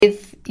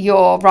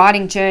your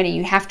riding journey,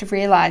 you have to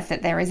realize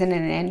that there isn't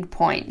an end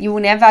point. You will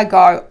never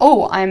go,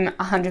 oh, I'm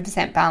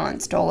 100%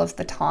 balanced all of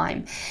the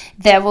time.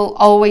 There will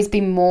always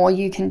be more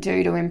you can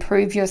do to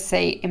improve your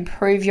seat,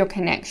 improve your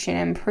connection,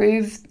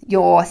 improve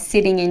your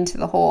sitting into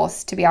the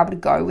horse to be able to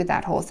go with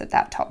that horse at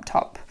that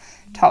top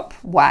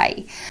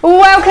way.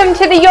 Welcome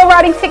to the Your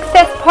Riding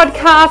Success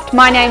podcast.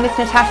 My name is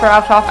Natasha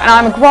Altoff and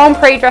I'm a Grand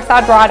Prix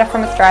dressage rider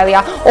from Australia,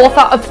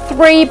 author of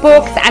 3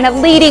 books and a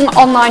leading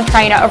online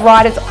trainer of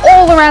riders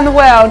all around the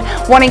world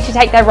wanting to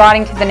take their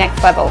riding to the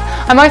next level.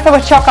 I'm also a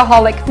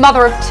chocoholic,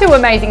 mother of 2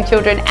 amazing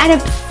children and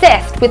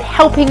obsessed with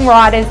helping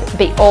riders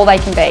be all they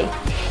can be.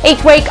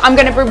 Each week, I'm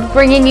going to be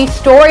bringing you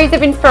stories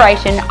of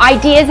inspiration,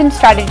 ideas and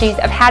strategies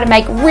of how to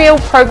make real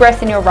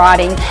progress in your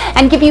riding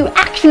and give you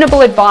actionable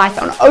advice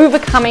on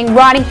overcoming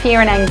riding fear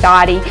and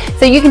anxiety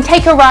so you can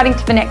take your riding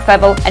to the next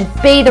level and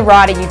be the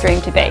rider you dream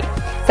to be.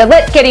 So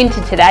let's get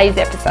into today's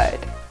episode.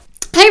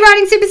 Hey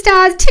riding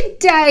superstars,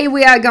 today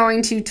we are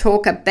going to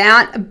talk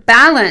about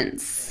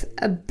balance.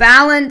 A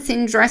balance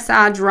in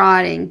dressage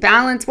riding.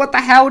 Balance, what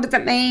the hell does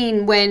it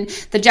mean when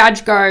the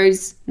judge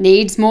goes,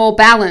 needs more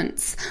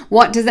balance?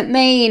 What does it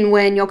mean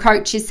when your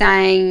coach is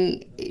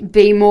saying,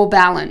 be more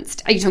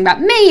balanced? Are you talking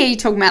about me? Are you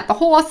talking about the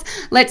horse?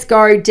 Let's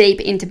go deep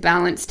into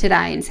balance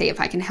today and see if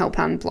I can help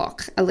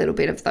unblock a little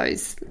bit of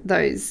those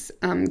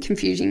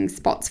confusing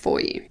spots for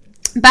you.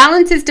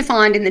 Balance is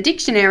defined in the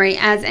dictionary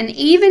as an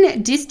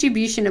even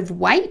distribution of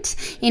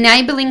weight,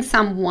 enabling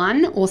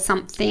someone or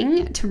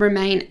something to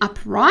remain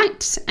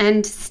upright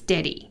and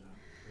steady.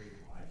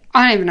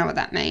 I don't even know what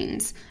that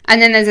means.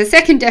 And then there's a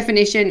second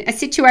definition, a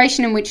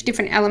situation in which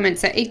different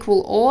elements are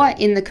equal or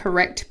in the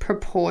correct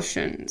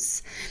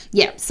proportions.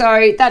 Yeah,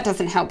 so that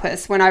doesn't help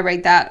us. When I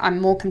read that, I'm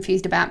more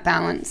confused about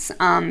balance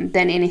than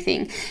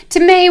anything. To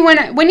me,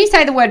 when you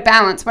say the word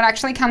balance, what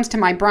actually comes to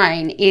my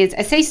brain is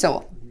a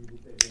seesaw.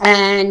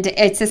 And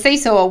it's a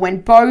seesaw when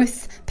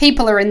both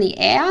people are in the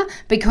air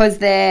because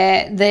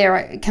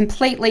they're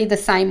completely the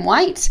same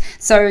weight.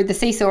 So the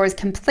seesaw is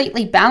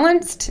completely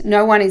balanced.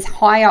 No one is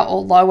higher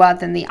or lower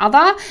than the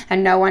other,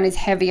 and no one is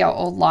heavier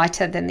or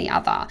lighter than the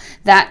other.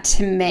 That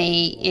to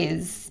me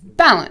is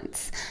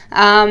balance.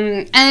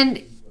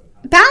 And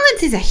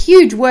balance is a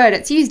huge word.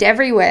 It's used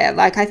everywhere.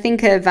 Like I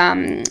think of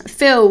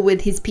Phil with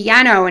his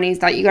piano and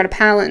he's like, you got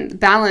to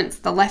balance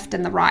the left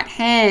and the right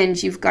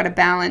hand. You've got to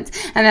balance.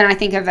 And then I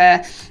think of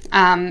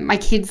my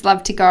kids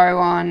love to go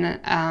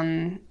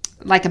on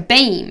like a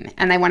beam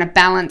and they want to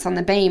balance on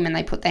the beam and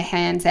they put their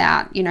hands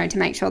out, to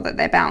make sure that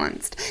they're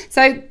balanced.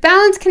 So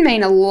balance can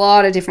mean a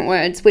lot of different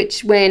words,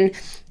 which when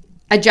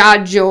a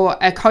judge or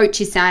a coach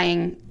is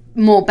saying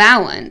more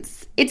balance,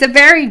 it's a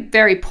very,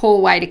 very poor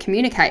way to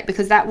communicate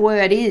because that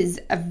word is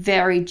a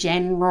very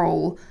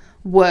general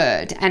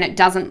word and it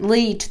doesn't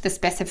lead to the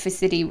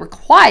specificity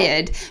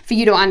required for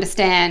you to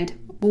understand,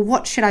 well,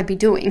 what should I be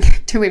doing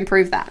to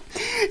improve that?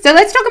 So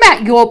let's talk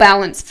about your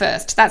balance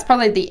first. That's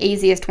probably the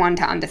easiest one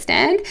to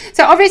understand.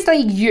 So obviously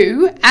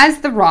you, as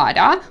the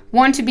rider,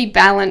 want to be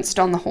balanced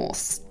on the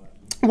horse.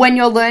 When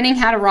you're learning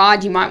how to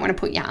ride, you might want to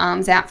put your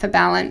arms out for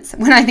balance.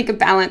 When I think of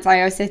balance,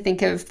 I also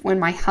think of when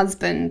my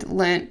husband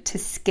learnt to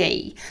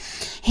ski.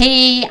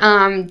 He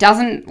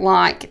doesn't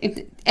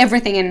like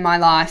everything in my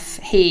life.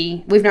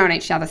 We've known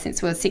each other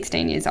since we were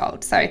 16 years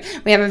old. So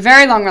we have a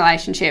very long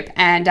relationship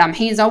and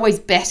he is always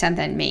better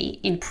than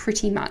me in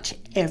pretty much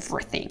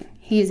everything.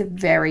 He is a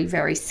very,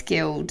 very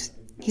skilled.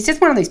 He's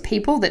just one of those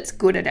people that's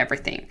good at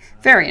everything.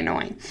 Very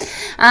annoying.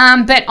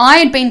 But I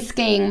had been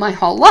skiing my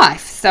whole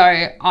life,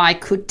 so I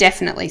could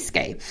definitely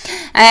ski.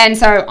 And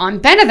so I'm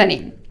better than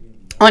him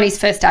on his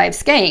first day of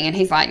skiing. And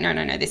he's like, no,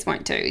 this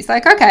won't do. He's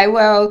like, okay,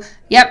 well,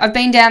 yep, I've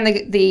been down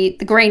the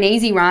green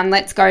easy run.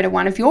 Let's go to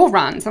one of your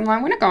runs. I'm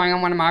like, we're not going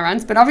on one of my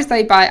runs. But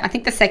obviously by, I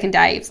think the second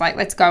day, it's like,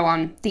 let's go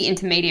on the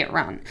intermediate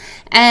run.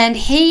 And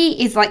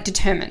he is like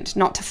determined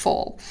not to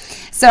fall.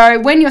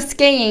 So when you're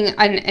skiing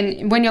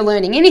and when you're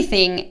learning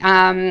anything,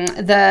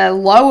 the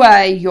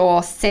lower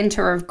your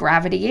center of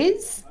gravity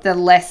is, the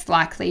less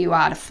likely you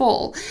are to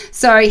fall.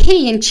 So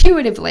he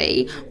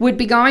intuitively would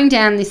be going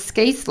down this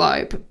ski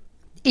slope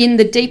in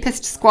the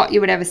deepest squat you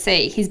would ever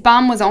see. His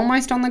bum was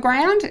almost on the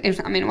ground.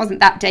 It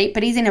wasn't that deep,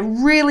 but he's in a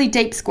really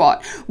deep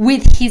squat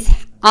with his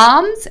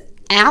arms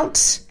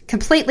out,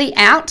 completely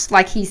out,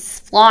 like he's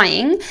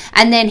flying,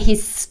 and then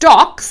his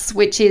stocks,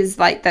 which is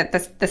like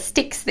the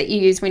sticks that you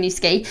use when you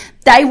ski,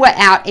 they were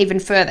out even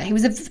further. He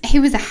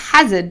was a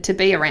hazard to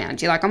be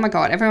around. You're like, oh my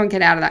God, everyone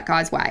get out of that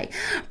guy's way.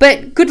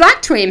 But good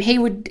luck to him.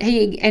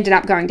 He ended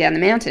up going down the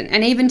mountain.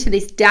 And even to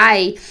this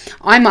day,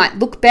 I might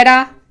look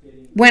better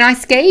when I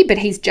ski, but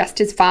he's just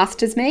as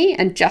fast as me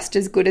and just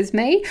as good as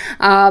me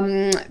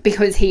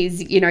because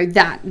he's,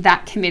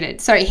 that committed.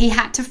 So he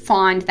had to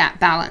find that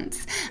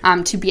balance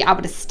to be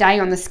able to stay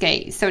on the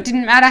skis. So it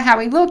didn't matter how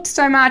he looked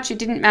so much. It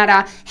didn't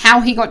matter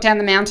how he got down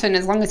the mountain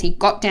as long as he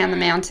got down the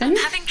mountain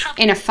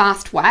in a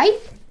fast way.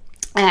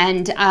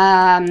 And got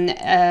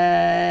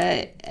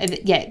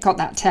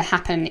that to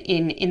happen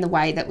in the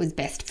way that was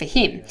best for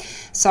him.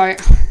 So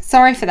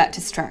sorry for that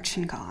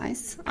distraction,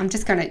 guys. I'm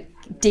just going to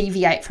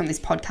deviate from this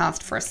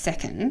podcast for a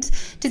second.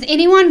 Does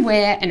anyone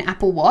wear an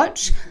Apple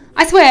Watch?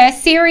 I swear,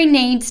 Siri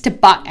needs to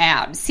butt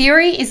out.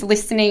 Siri is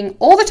listening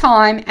all the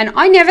time, and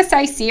I never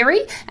say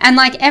Siri. And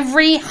like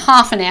every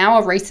half an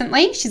hour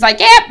recently, she's like,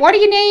 "Yep, what do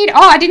you need?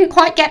 Oh, I didn't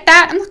quite get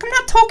that." I'm like, "I'm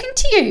not talking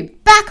to you.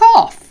 Back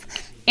off."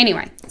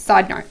 Anyway,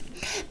 side note.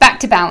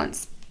 Back to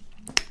balance.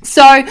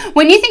 So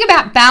when you think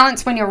about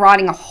balance when you're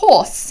riding a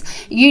horse,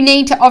 you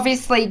need to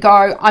obviously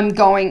go,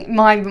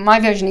 my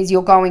version is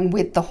you're going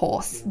with the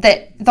horse.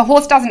 That the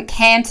horse doesn't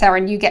canter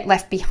and you get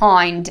left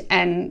behind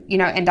and,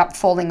 end up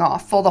falling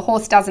off. Or the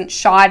horse doesn't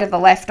shy to the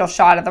left or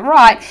shy to the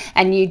right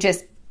and you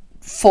just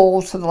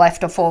fall to the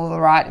left or fall to the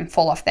right and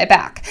fall off their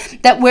back.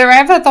 That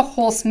wherever the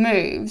horse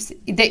moves,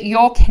 that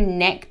you're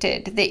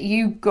connected, that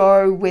you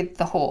go with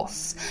the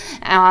horse.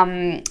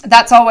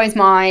 That's always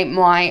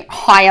my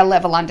higher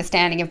level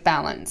understanding of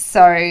balance.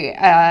 So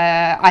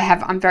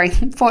I'm very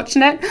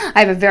fortunate. I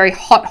have a very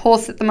hot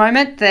horse at the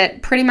moment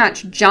that pretty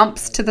much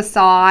jumps to the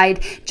side,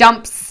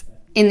 jumps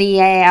in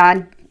the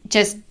air,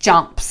 just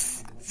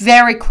jumps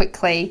very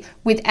quickly,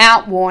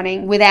 without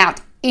warning,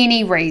 without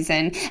any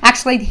reason.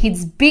 Actually,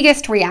 his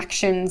biggest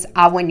reactions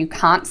are when you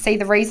can't see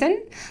the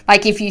reason.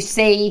 Like if you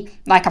see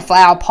like a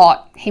flower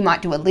pot, he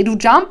might do a little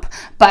jump,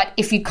 but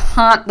if you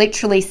can't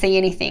literally see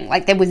anything,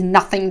 like there was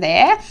nothing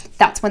there,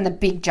 that's when the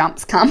big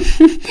jumps come.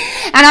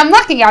 And I'm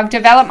lucky I've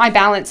developed my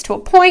balance to a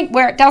point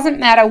where it doesn't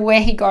matter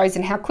where he goes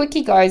and how quick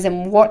he goes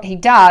and what he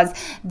does,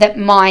 that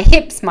my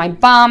hips, my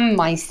bum,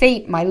 my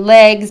seat, my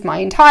legs, my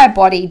entire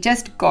body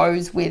just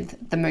goes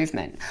with the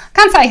movement. I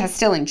can't say I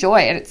still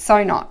enjoy it. It's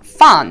so not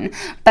fun,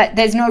 but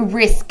there's no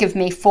risk of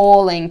me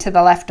falling to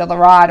the left or the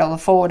right or the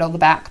forward or the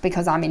back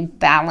because I'm in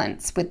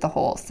balance with the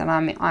horse and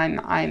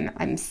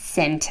I'm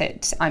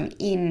centered. I'm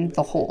in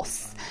the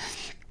horse.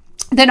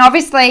 Then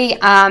obviously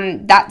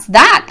that's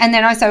that. And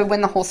then also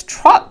when the horse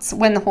trots,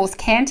 when the horse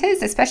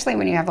canters, especially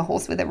when you have a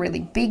horse with a really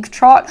big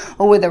trot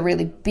or with a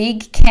really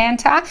big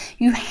canter,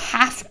 you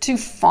have to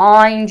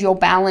find your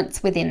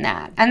balance within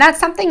that. And that's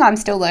something I'm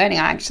still learning.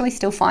 I actually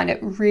still find it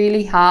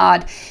really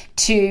hard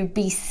to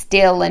be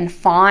still and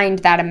find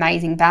that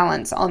amazing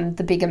balance on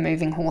the bigger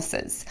moving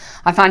horses.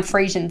 I find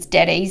Friesians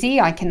dead easy.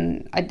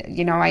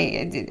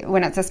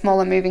 When it's a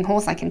smaller moving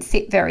horse, I can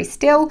sit very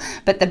still,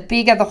 but the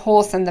bigger the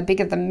horse and the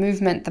bigger the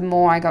movement, the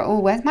more I go, oh,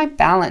 where's my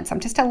balance?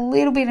 I'm just a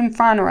little bit in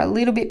front or a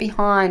little bit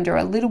behind or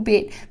a little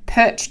bit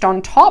perched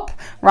on top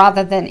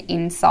rather than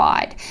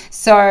inside.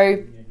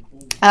 So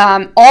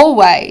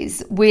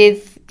always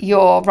with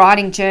your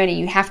riding journey,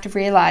 you have to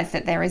realize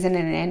that there isn't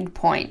an end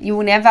point. You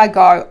will never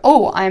go,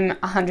 oh, I'm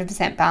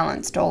 100%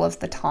 balanced all of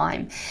the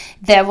time.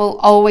 There will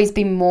always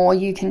be more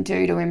you can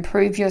do to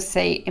improve your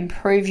seat,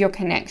 improve your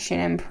connection,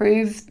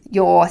 improve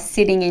your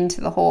sitting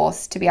into the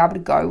horse to be able to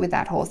go with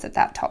that horse at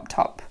that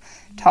top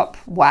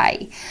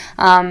way.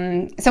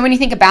 So when you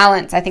think of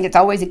balance, I think it's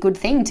always a good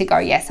thing to go,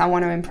 yes, I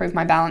want to improve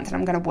my balance and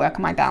I'm going to work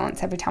on my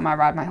balance every time I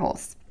ride my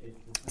horse.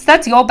 So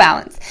that's your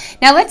balance.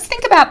 Now let's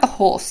think about the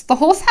horse. The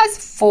horse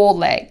has 4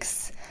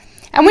 legs.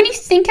 And when you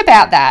think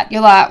about that,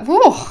 you're like,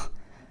 whoa,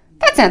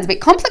 that sounds a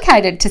bit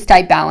complicated to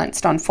stay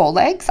balanced on 4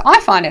 legs.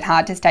 I find it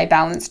hard to stay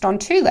balanced on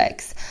 2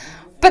 legs.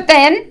 But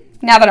then,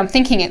 now that I'm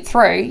thinking it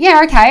through,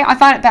 yeah, okay, I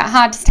find it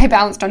hard to stay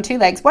balanced on 2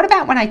 legs. What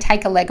about when I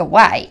take a leg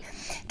away?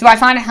 Do I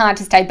find it hard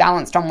to stay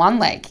balanced on 1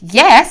 leg?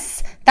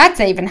 Yes, that's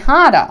even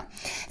harder.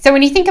 So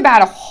when you think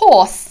about a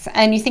horse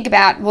and you think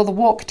about, well, the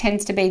walk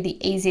tends to be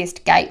the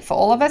easiest gait for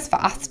all of us, for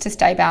us to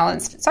stay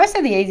balanced. It's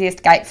also the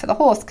easiest gait for the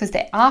horse because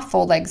there are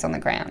 4 legs on the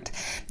ground.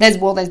 There's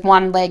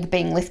 1 leg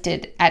being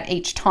lifted at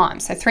each time.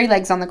 So 3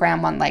 legs on the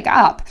ground, 1 leg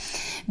up.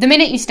 The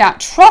minute you start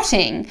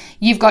trotting,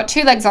 you've got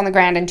 2 legs on the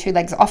ground and 2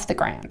 legs off the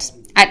ground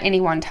at any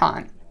one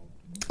time.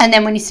 And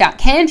then when you start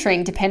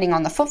cantering, depending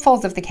on the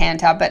footfalls of the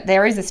canter, but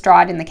there is a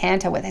stride in the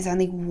canter where there's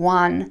only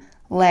 1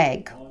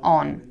 leg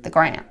on the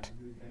ground.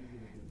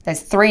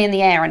 There's 3 in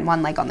the air and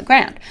 1 leg on the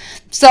ground.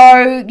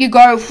 So you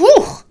go,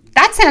 whew,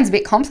 that sounds a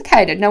bit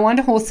complicated. No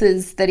wonder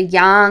horses that are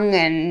young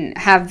and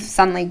have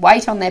suddenly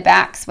weight on their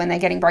backs when they're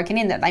getting broken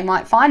in, that they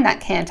might find that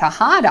canter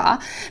harder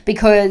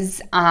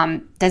because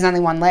there's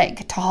only 1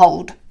 leg to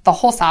hold the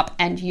horse up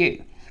and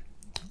you.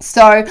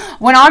 So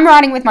when I'm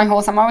riding with my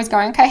horse, I'm always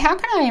going, okay, how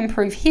can I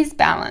improve his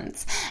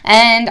balance?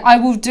 And I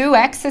will do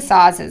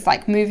exercises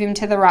like move him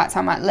to the right. So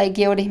I might leg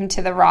yield him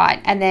to the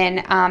right. And then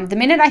the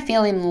minute I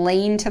feel him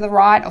lean to the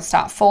right or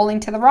start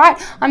falling to the right,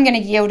 I'm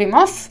going to yield him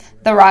off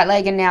the right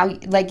leg and now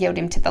leg yield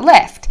him to the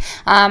left.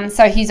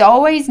 So he's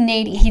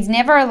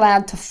never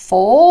allowed to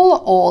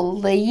fall or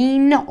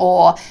lean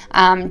or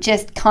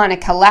just kind of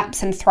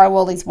collapse and throw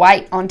all his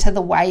weight onto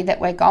the way that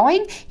we're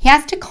going. He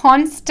has to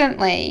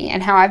constantly,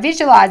 and how I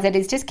visualize it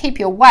is just keep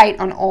your weight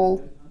on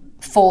all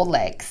 4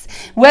 legs.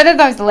 Whether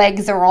those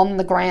legs are on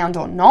the ground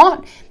or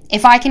not,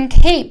 if I can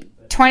keep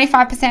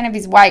 25% of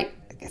his weight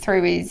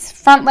through his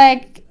front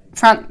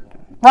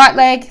right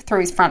leg,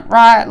 through his front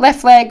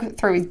left leg,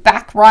 through his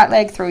back right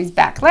leg, through his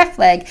back left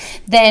leg,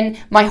 then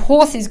my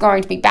horse is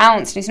going to be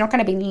balanced. He's not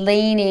going to be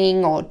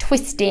leaning or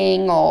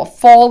twisting or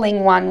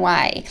falling one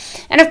way.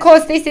 And of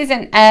course, this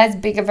isn't as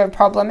big of a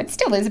problem. It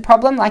still is a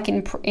problem, like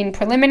in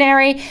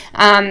preliminary.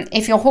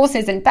 If your horse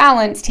isn't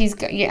balanced,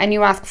 and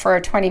you ask for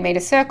a 20-meter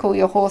circle,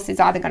 your horse is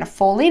either going to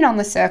fall in on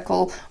the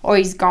circle or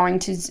he's going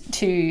to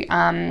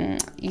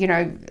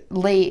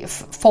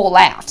fall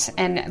out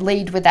and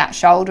lead with that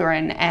shoulder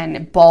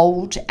and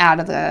bulge out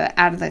of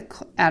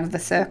the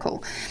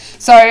circle.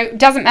 So it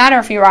doesn't matter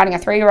if you're riding a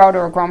 3-year-old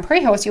or a Grand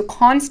Prix horse, you're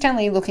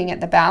constantly looking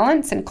at the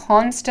balance and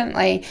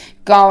constantly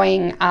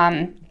going,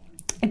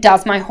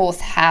 does my horse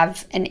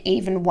have an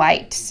even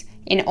weight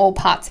in all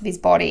parts of his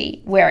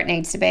body where it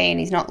needs to be, and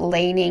he's not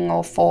leaning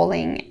or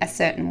falling a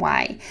certain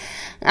way.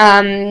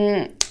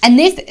 To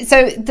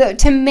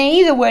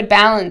me, the word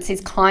balance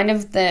is kind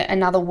of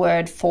another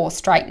word for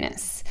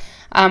straightness.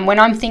 When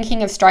I'm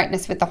thinking of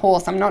straightness with the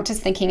horse, I'm not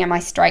just thinking, am I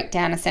straight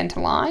down a center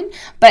line?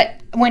 But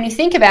when you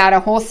think about a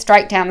horse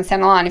straight down the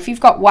center line, if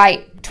you've got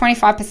weight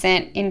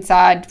 25%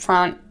 inside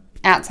front,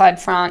 outside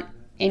front,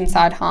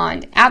 inside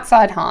hind,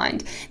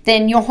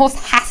 then your horse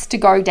has to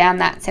go down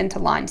that center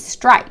line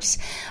straight.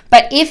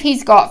 But if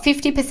he's got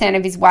 50%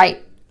 of his weight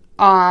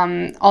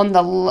on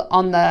the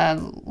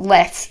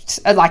left,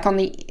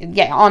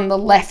 on the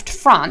left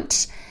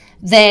front,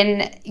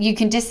 then you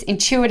can just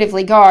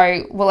intuitively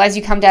go, well, as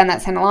you come down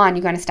that center line,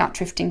 you're going to start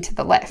drifting to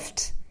the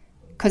left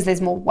because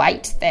there's more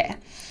weight there.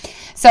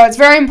 So it's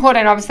very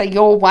important, obviously,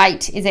 your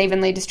weight is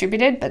evenly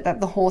distributed, but that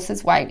the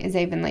horse's weight is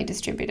evenly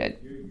distributed.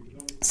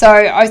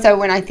 So also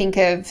when I think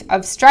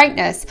of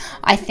straightness,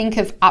 I think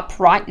of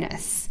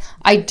uprightness.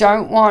 I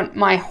don't want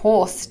my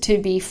horse to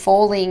be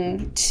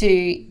falling to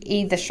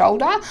either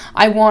shoulder.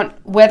 I want,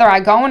 whether I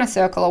go in a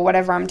circle or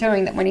whatever I'm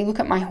doing, that when you look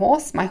at my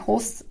horse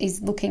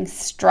is looking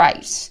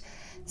straight.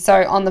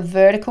 So on the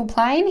vertical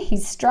plane,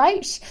 he's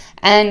straight,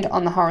 and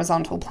on the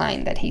horizontal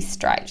plane, that he's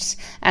straight.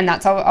 And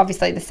that's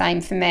obviously the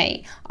same for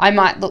me. I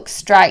might look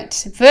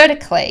straight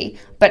vertically,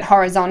 but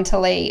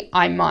horizontally,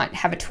 I might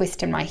have a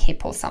twist in my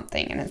hip or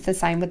something. And it's the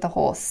same with the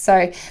horse.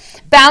 So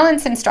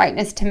balance and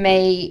straightness, to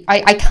me,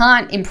 I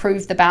can't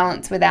improve the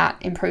balance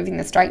without improving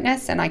the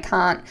straightness, and I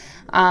can't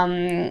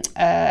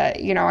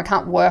I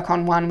can't work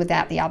on one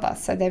without the other.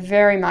 So they're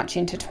very much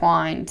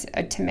intertwined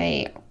to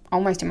me.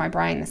 Almost in my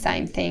brain, the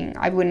same thing.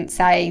 I wouldn't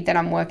say that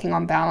I'm working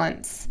on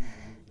balance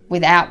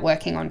without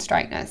working on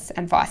straightness,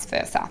 and vice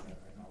versa.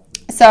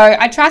 So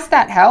I trust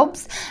that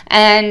helps.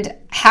 And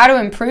how to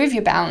improve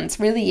your balance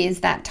really is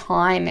that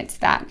time. It's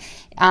that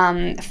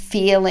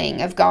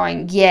feeling of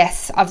going,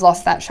 yes, I've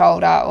lost that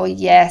shoulder, or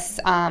yes,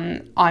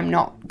 I'm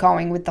not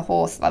going with the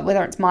horse, like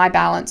whether it's my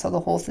balance or the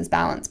horse's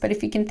balance. But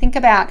if you can think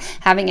about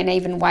having an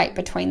even weight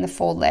between the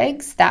 4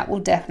 legs, that will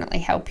definitely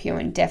help you,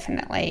 and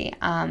definitely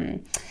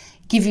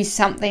give you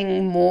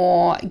something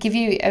more, give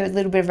you a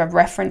little bit of a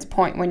reference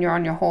point when you're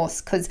on your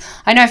horse. Because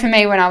I know for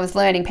me, when I was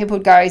learning, people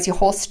would go, is your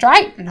horse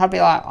straight? And I'd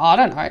be like, I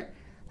don't know. Like,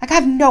 I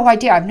have no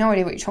idea. I have no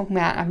idea what you're talking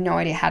about. I have no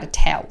idea how to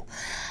tell.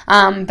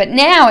 But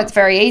now it's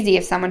very easy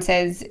if someone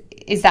says,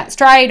 is that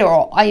straight?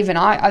 Or I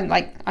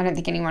don't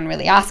think anyone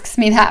really asks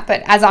me that.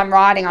 But as I'm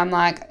riding, I'm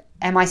like,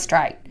 am I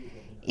straight?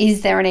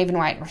 Is there an even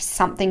weight, or is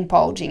something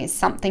bulging? Is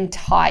something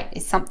tight?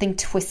 Is something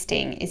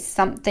twisting? Is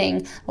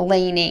something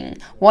leaning?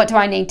 What do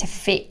I need to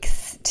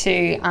fix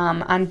to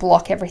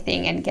unblock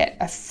everything and get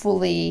a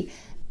fully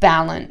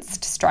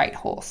balanced straight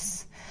horse?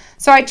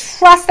 So I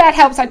trust that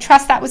helps. I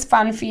trust that was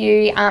fun for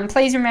you.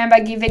 Please remember,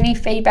 give any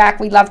feedback.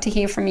 We love to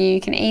hear from you.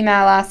 You can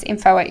email us,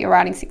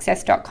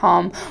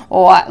 info@yourridingsuccess.com,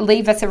 or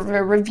leave us a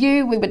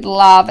review. We would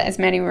love as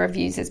many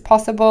reviews as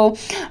possible.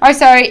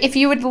 Also, if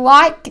you would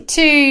like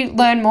to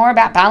learn more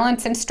about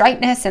balance and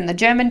straightness and the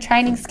German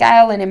training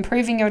scale and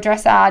improving your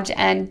dressage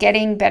and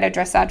getting better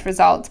dressage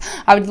results,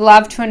 I would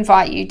love to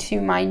invite you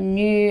to my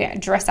new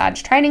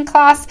dressage training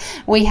class.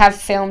 We have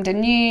filmed a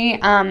new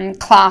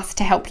class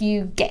to help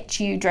you get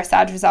you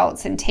dressage results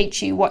and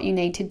teach you what you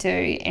need to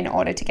do in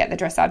order to get the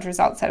dressage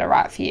results that are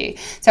right for you.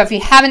 So if you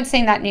haven't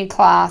seen that new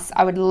class,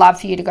 I would love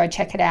for you to go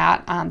check it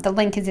out. The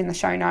link is in the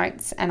show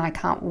notes, and I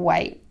can't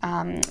wait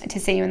to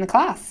see you in the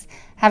class.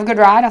 Have a good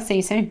ride. I'll see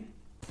you soon.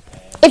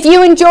 If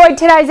you enjoyed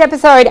today's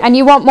episode and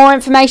you want more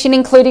information,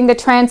 including the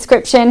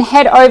transcription,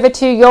 head over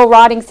to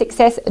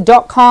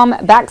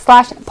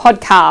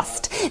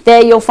yourridingsuccess.com/podcast.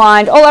 There you'll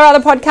find all our other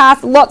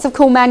podcasts, lots of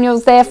cool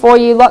manuals there for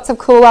you, lots of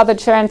cool other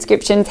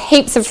transcriptions,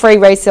 heaps of free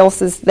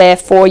resources there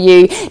for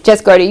you.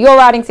 Just go to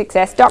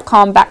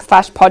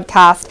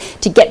yourridingsuccess.com/podcast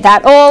to get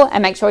that all,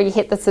 and make sure you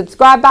hit the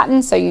subscribe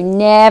button so you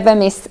never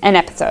miss an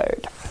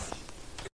episode.